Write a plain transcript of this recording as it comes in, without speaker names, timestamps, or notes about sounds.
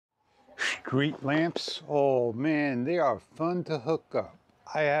Street lamps, oh man, they are fun to hook up.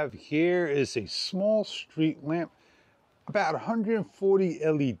 I have here is a small street lamp, about 140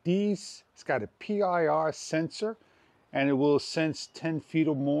 LEDs. It's got a PIR sensor and it will sense 10 feet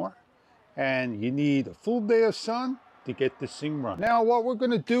or more. And you need a full day of sun to get this thing running. Now what we're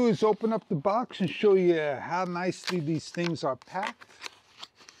gonna do is open up the box and show you how nicely these things are packed.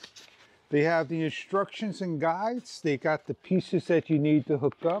 They have the instructions and guides. They got the pieces that you need to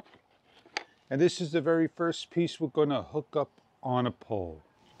hook up. And this is the very first piece we're gonna hook up on a pole.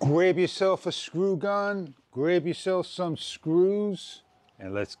 Grab yourself a screw gun, grab yourself some screws,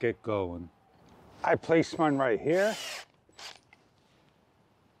 and let's get going. I place mine right here.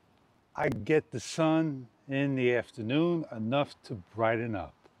 I get the sun in the afternoon enough to brighten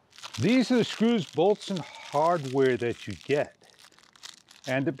up. These are the screws, bolts, and hardware that you get.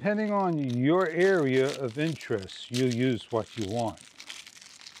 And depending on your area of interest, you'll use what you want.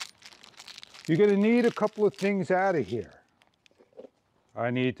 You're gonna need a couple of things out of here. I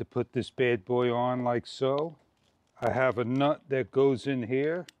need to put this bad boy on like so. I have a nut that goes in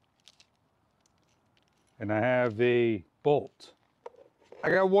here. And I have a bolt. I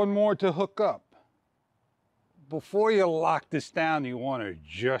got one more to hook up. Before you lock this down, you want to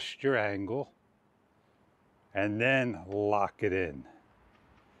adjust your angle and then lock it in.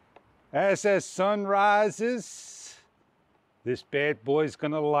 As that sun rises, this bad boy's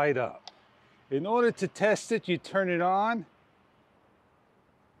gonna light up. In order to test it, you turn it on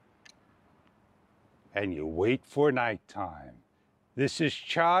and you wait for nighttime. This is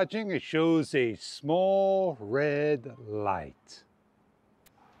charging. It shows a small red light.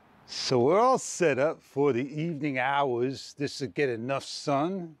 So we're all set up for the evening hours. This will get enough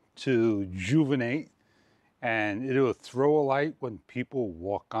sun to rejuvenate and it'll throw a light when people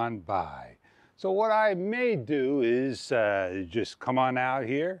walk on by. So what I may do is just come on out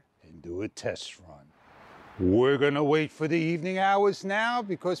here and do a test run. We're gonna wait for the evening hours now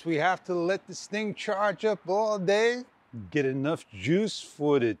because we have to let this thing charge up all day, get enough juice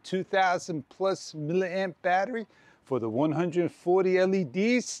for the 2000 plus milliamp battery for the 140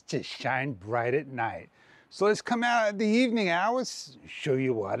 LEDs to shine bright at night. So let's come out at the evening hours and show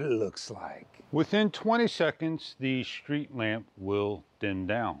you what it looks like. Within 20 seconds, the street lamp will dim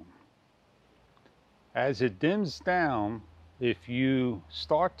down. As it dims down, if you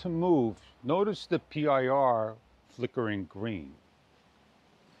start to move, notice the PIR flickering green.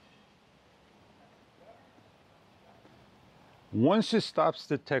 Once it stops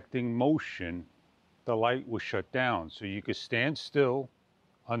detecting motion, the light will shut down. So you can stand still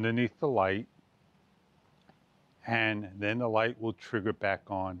underneath the light and then the light will trigger back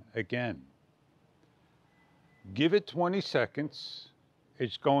on again. Give it 20 seconds.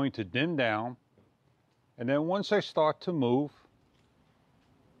 It's going to dim down. And then once I start to move,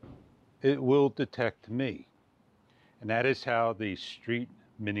 it will detect me. And that is how the street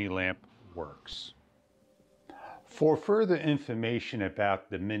mini lamp works. For further information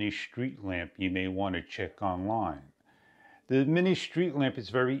about the mini street lamp, you may want to check online. The mini street lamp is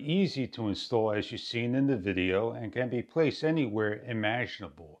very easy to install, as you've seen in the video, and can be placed anywhere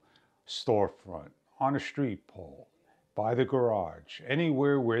imaginable. Storefront, on a street pole, by the garage,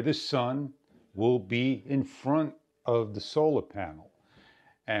 anywhere where the sun will be in front of the solar panel.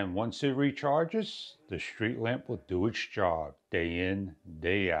 And once it recharges, the street lamp will do its job day in,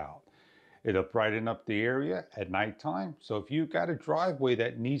 day out. It'll brighten up the area at nighttime. So if you've got a driveway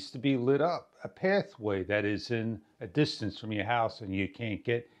that needs to be lit up, a pathway that is in a distance from your house and you can't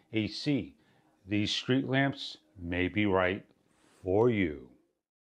get AC, these street lamps may be right for you.